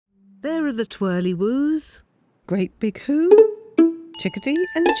There are the Twirlywoos. Great BigHoo, Chickedy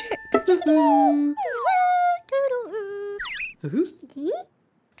and Chick. Toodloo, Who? Chickedy,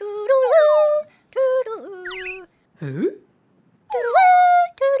 Toodloo, Toodloo, Who?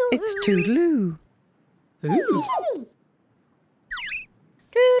 Toodloo, It's Toodloo. Who? Chickedy,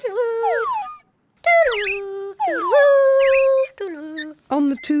 Toodloo, Toodloo, Toodloo, Toodloo, On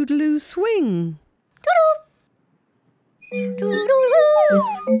the Toodloo swing. Toodloo, Toodloo,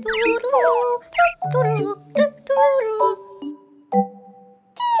 Toodloo, Toodloo, Toodloo.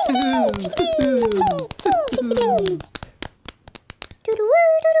 Chickedy, Toodloo,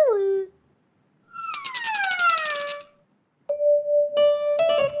 Toodloo.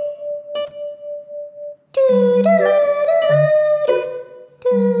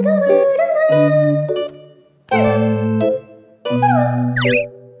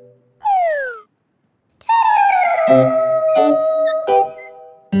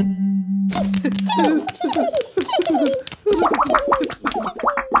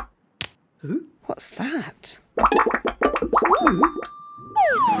 What's that?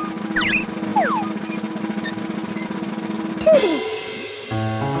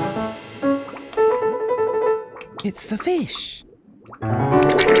 It's the fish.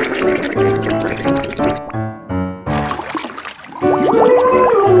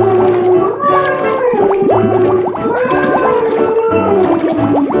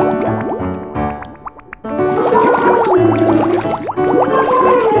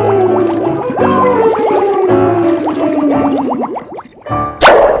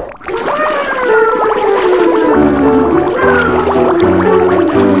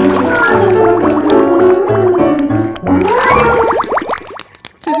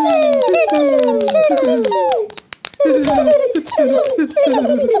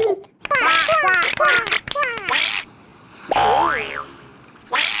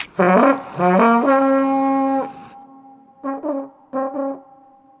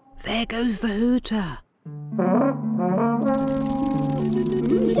 There goes the hooter.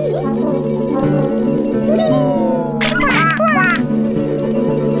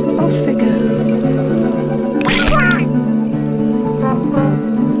 Off they go.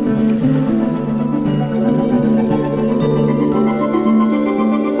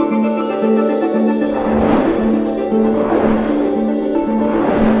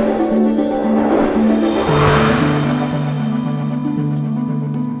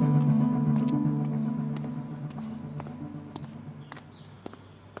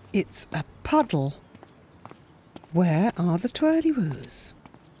 It's a puddle. Where are the Twirlywoos?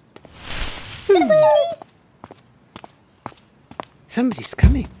 Somebody's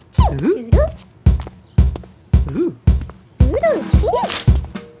coming. Ooh. Ooh.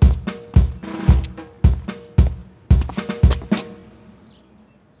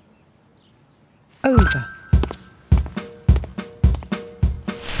 Over.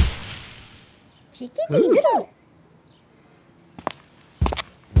 Ooh.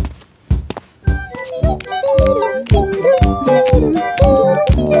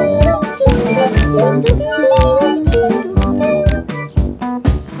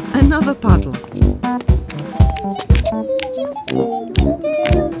 Another puddle.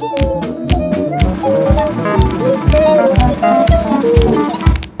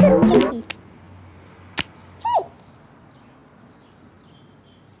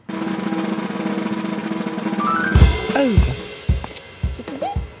 Over.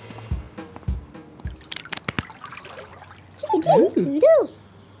 Toodloo.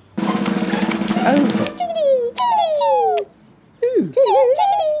 Over. Chickedy, chickedy. Ooh. Toodloo,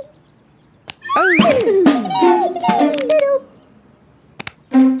 chickedy. Over. Toodloo.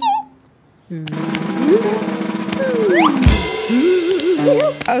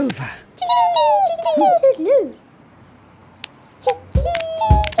 Over. Toodloo.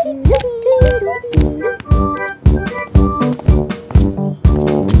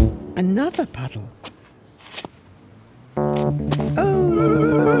 Another puddle. Oh.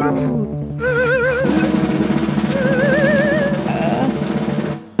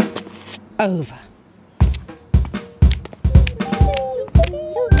 Over.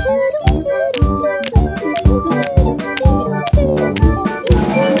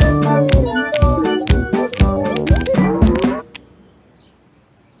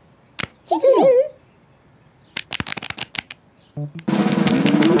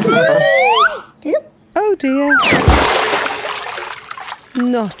 Oh dear.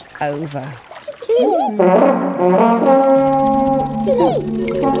 Not over.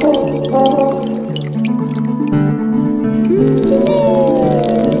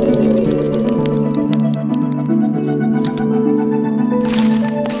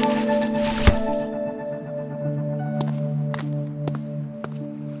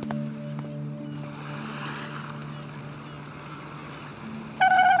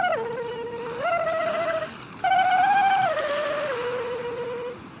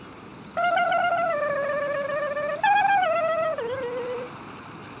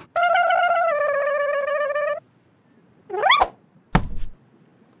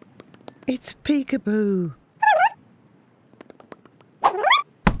 Peekaboo.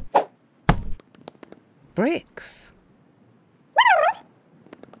 Bricks.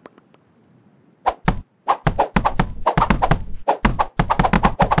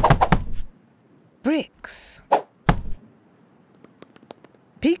 Bricks.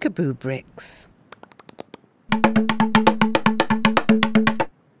 Peekaboo bricks.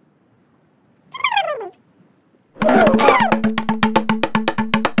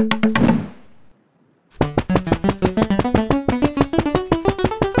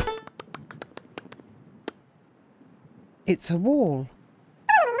 It's a wall.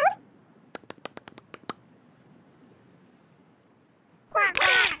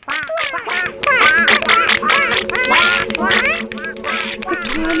 The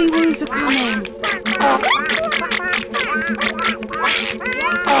Twirlywoos are coming.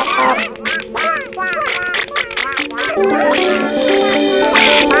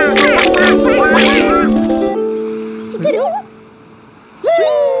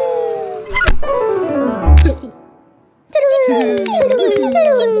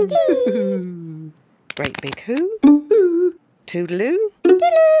 Great BigHoo, Toodloo,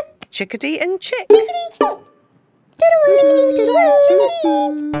 Chickedy and Chick.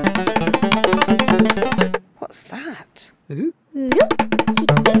 What's that?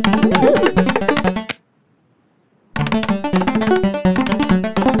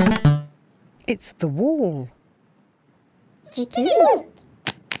 It's the wall.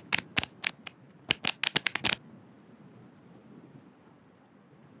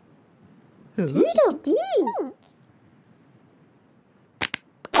 Over.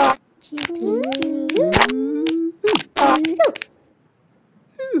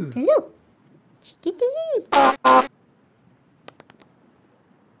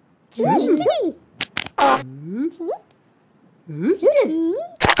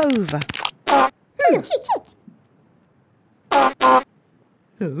 Over.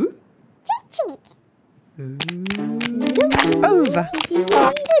 Over. Over. Over.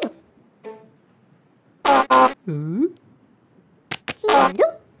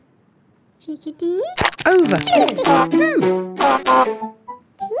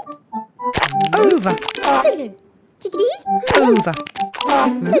 Over.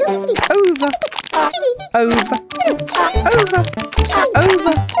 Over. Over.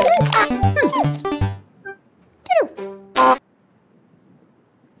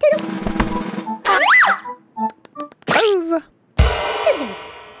 Over.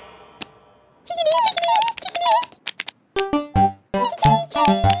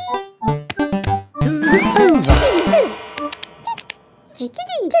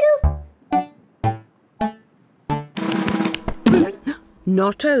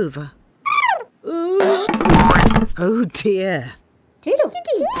 Not over. Oh dear.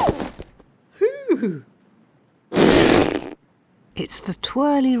 It's the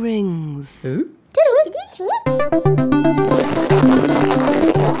twirly rings. Oops.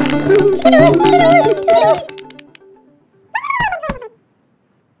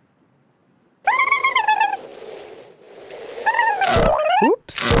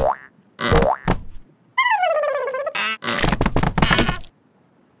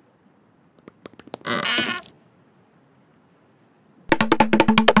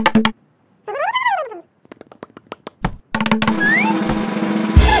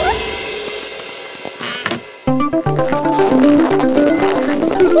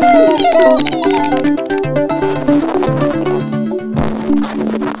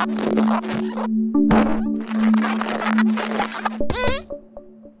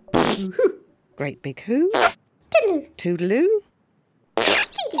 Great BigHoo, Toodloo,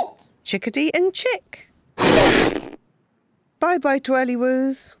 Chickedy and Chick. Bye-bye,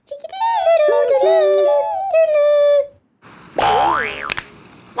 Twirlywoos.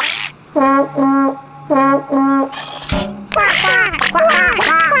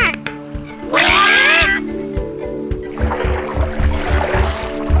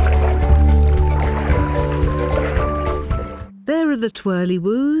 There are the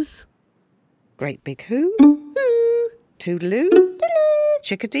Twirlywoos. Great BigHoo, Toodloo,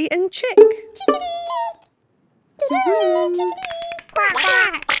 Chickedy and Chick.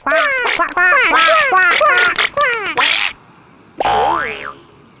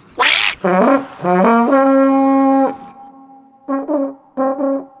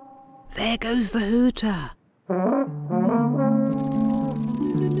 There goes the hooter.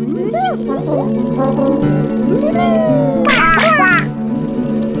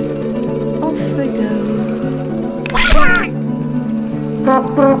 Off they go.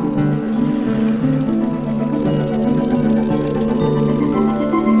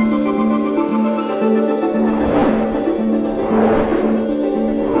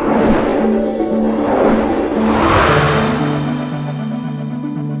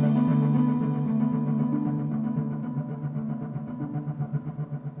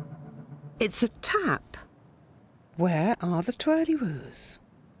 It's a tap. Where are the Twirlywoos?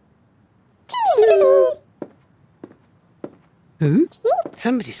 Toodloo. Who?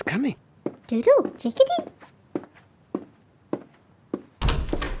 Somebody's coming. Toodloo, Chickedy.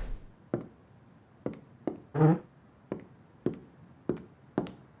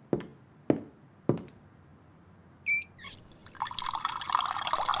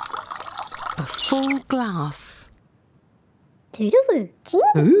 A full glass. Toodloo,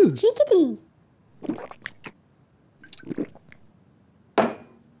 Chickedy.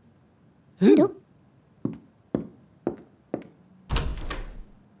 Toodloo.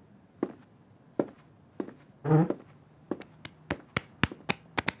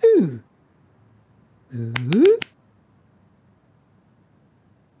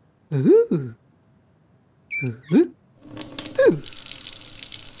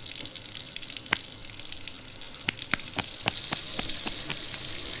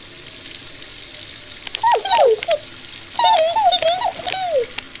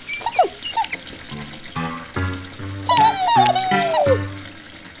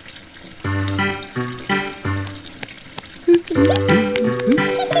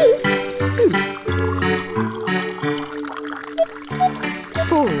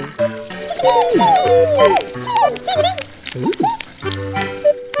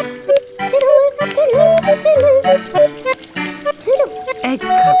 Egg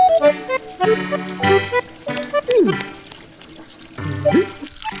cup.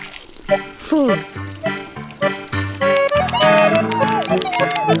 Full.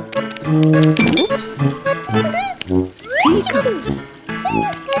 Oops. Teacups.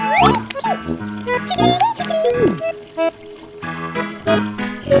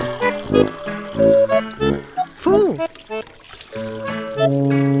 Full.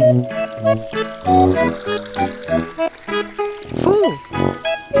 Full.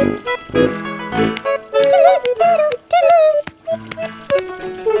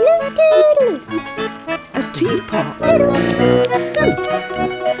 A teapot.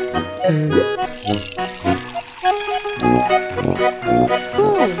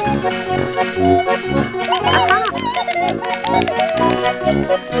 Full.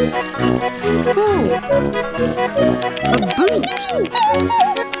 Full. A boot.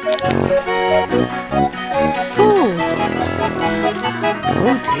 Full.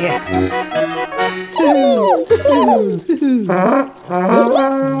 Oh dear.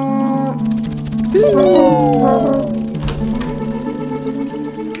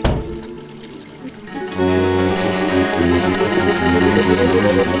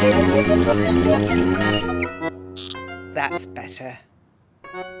 That's better.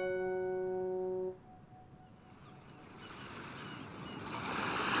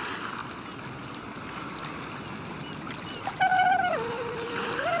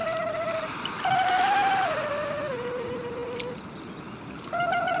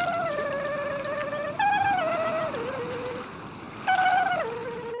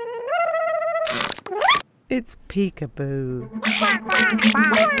 It's peekaboo.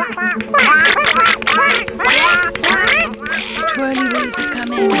 Twirlywoos are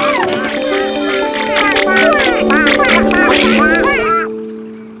coming.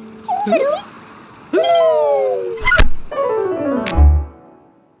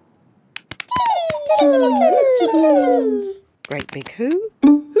 Great BigHoo.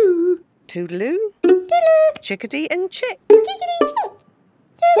 Toodloo. Chickedy and Chick.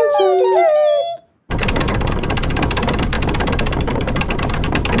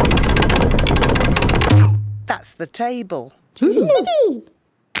 That's the table.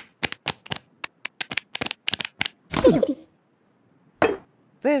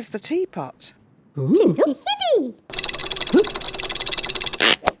 There's the teapot.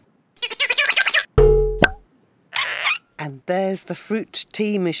 And there's the fruit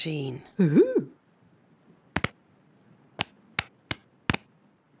tea machine.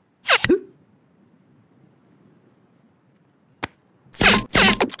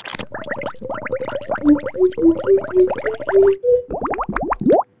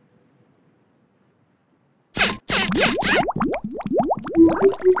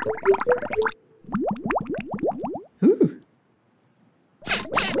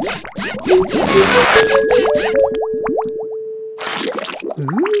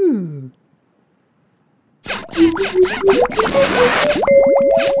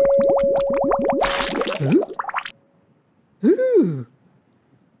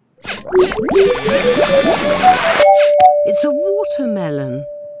 It's a watermelon.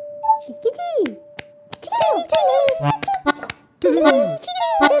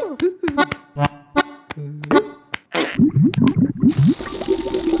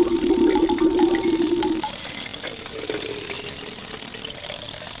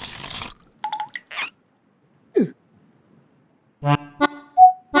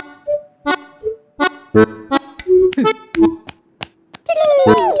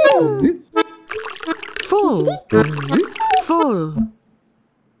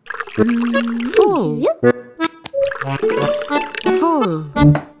 Full. Full.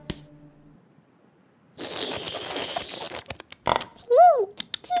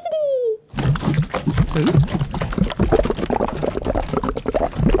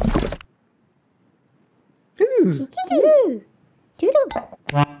 Toodloo. Toodloo.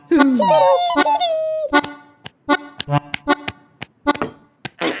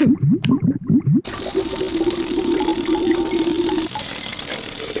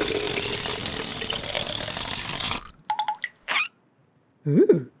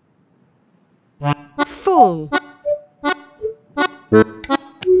 Full.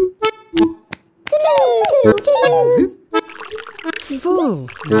 Full. Full.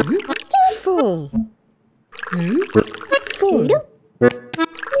 Full.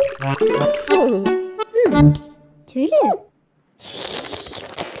 Full. Toodloo.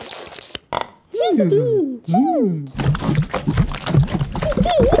 Chickedy. Chick.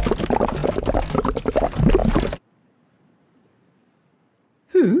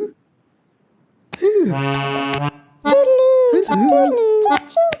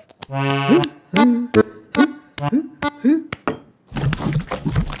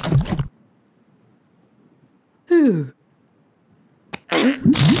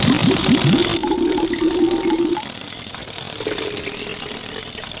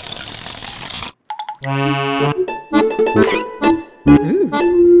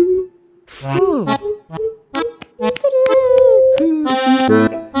 Full.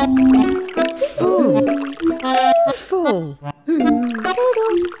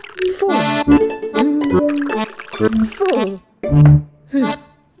 Full. Full.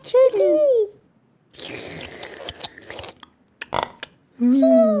 Chickedy. Chick.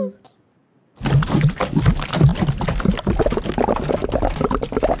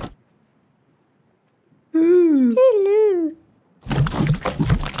 Toodloo.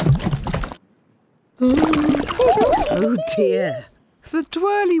 Oh dear. The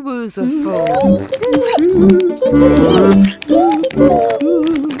Twirlywoos are full.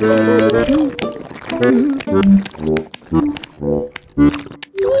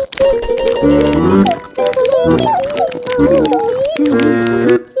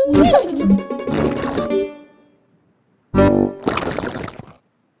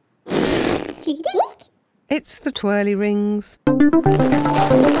 It's the twirly rings.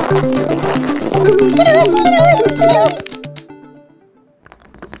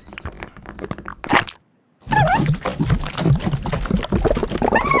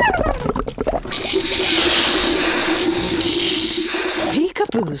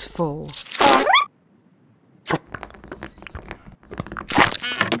 Peekaboo's full.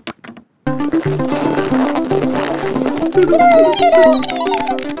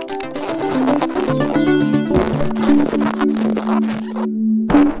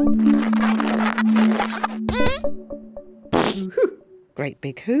 Great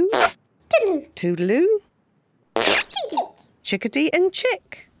BigHoo. Toodloo. Chickedy and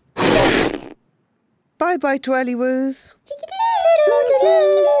Chick. Bye-bye, Twirlywoos.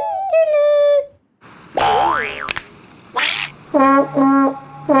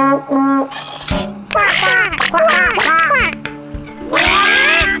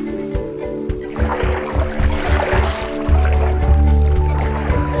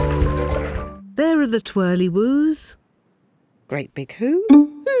 There are the Twirlywoos. Great BigHoo.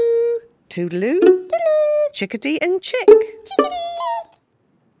 Toodloo. Chickedy and Chick.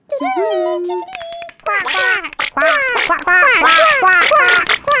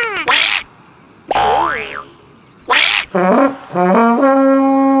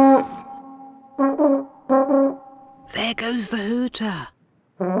 There goes the hooter.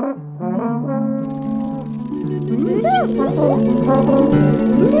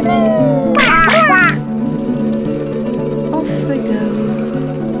 Off they go.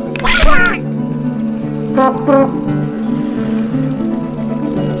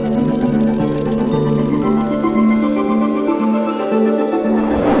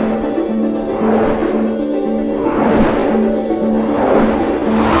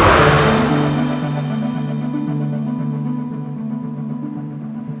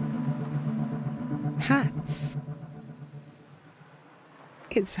 Hats.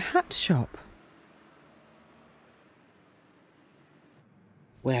 It's a hat shop.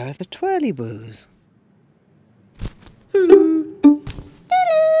 Where are the Twirlywoos?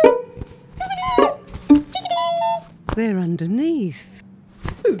 They're underneath.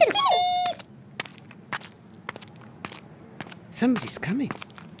 Somebody's coming.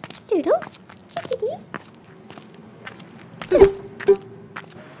 Doodle. Chickedy.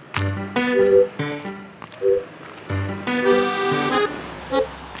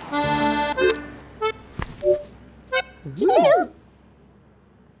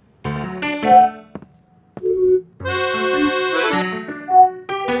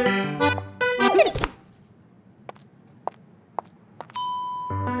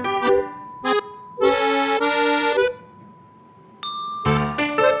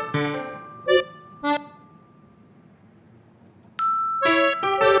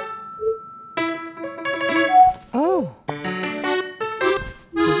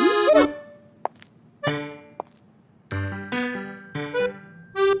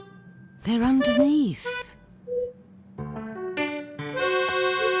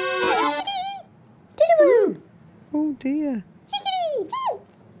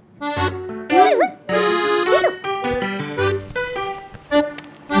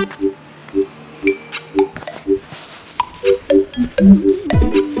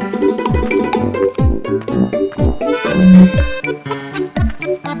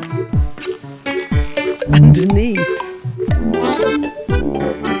 Underneath.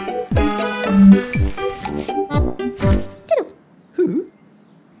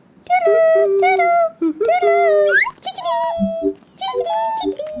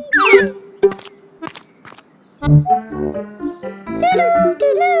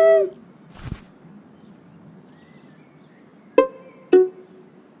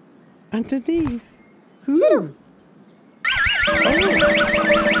 Underneath. Toodloo.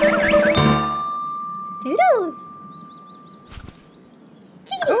 Toodloo.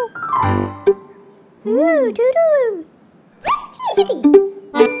 Chickedy. Ooh, Toodloo. Chickedy.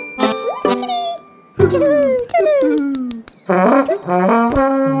 Chickedy. Toodloo, toodloo.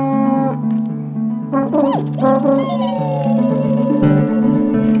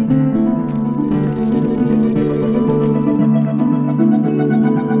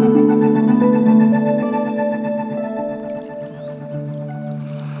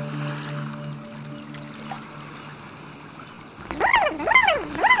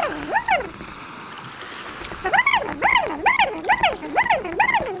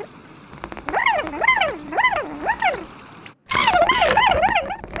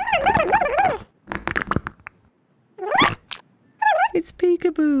 It's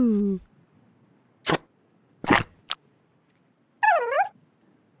peekaboo.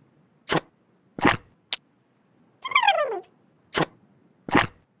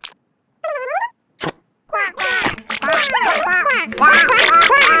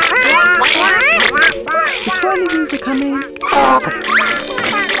 The Twirlywoos are coming.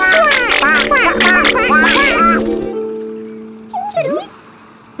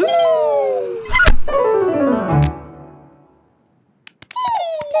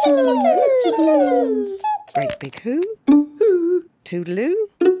 Great BigHoo, Toodloo,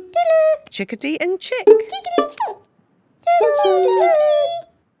 Chickedy and Chick.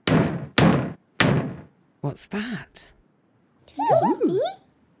 What's that?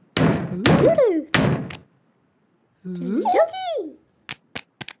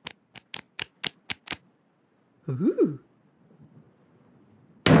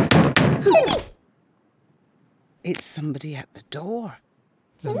 It's somebody at the door.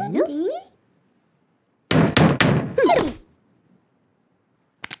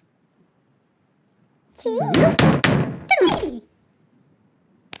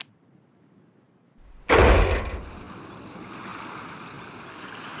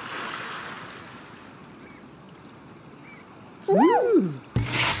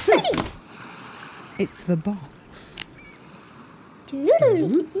 It's the box.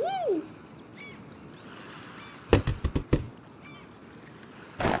 Toodloo.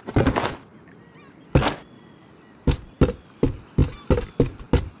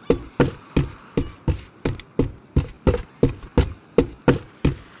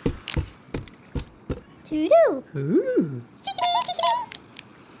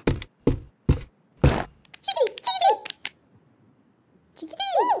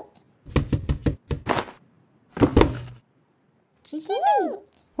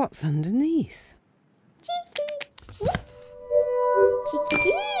 What's underneath? Toodloo.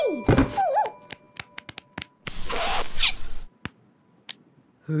 Chickedy.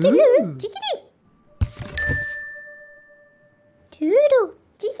 Toodloo. Chickedy. Toodloo. Toodloo.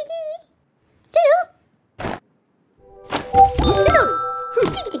 Chickedy. Chick.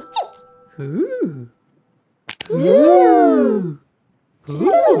 Toodloo.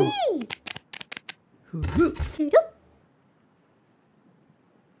 Toodloo.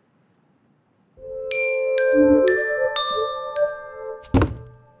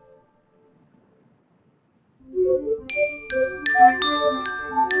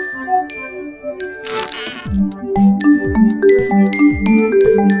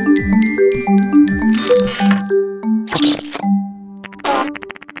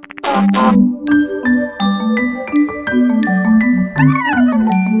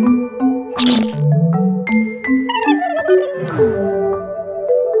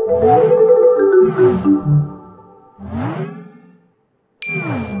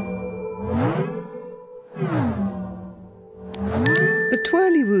 The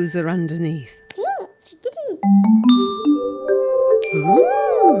Twirlywoos are underneath. Chickedy.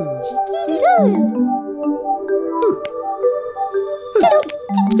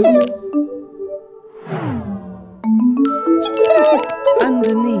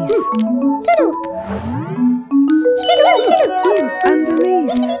 Underneath.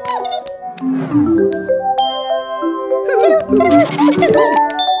 Underneath.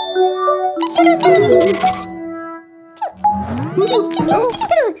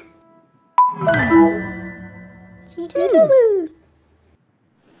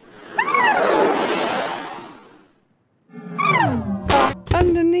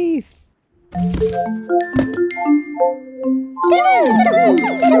 Underneath.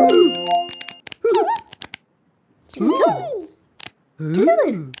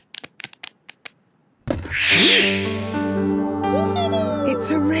 It's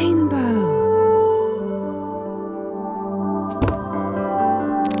a rainbow.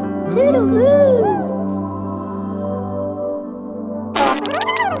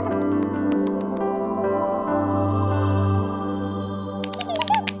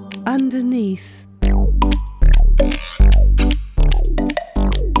 Underneath.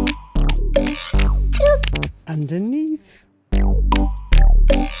 Underneath.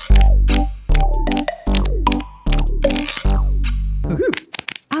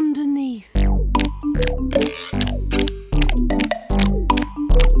 Underneath.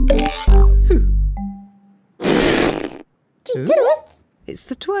 It's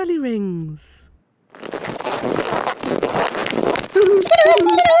the twirly rings.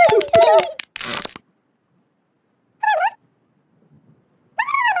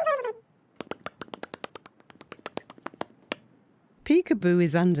 Peekaboo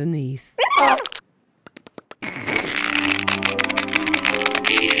is underneath.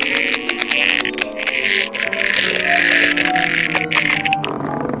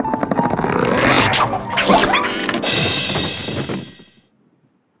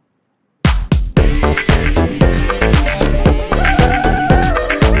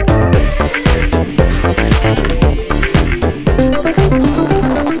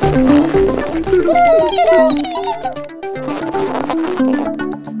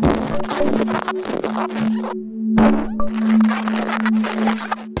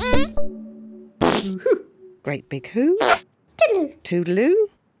 Great BigHoo, Toodloo,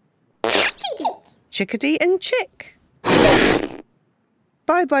 Chickedy and Chick.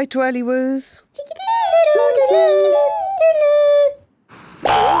 Bye bye, Twirlywoos.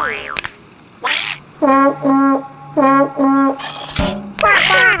 Quack, quack, quack.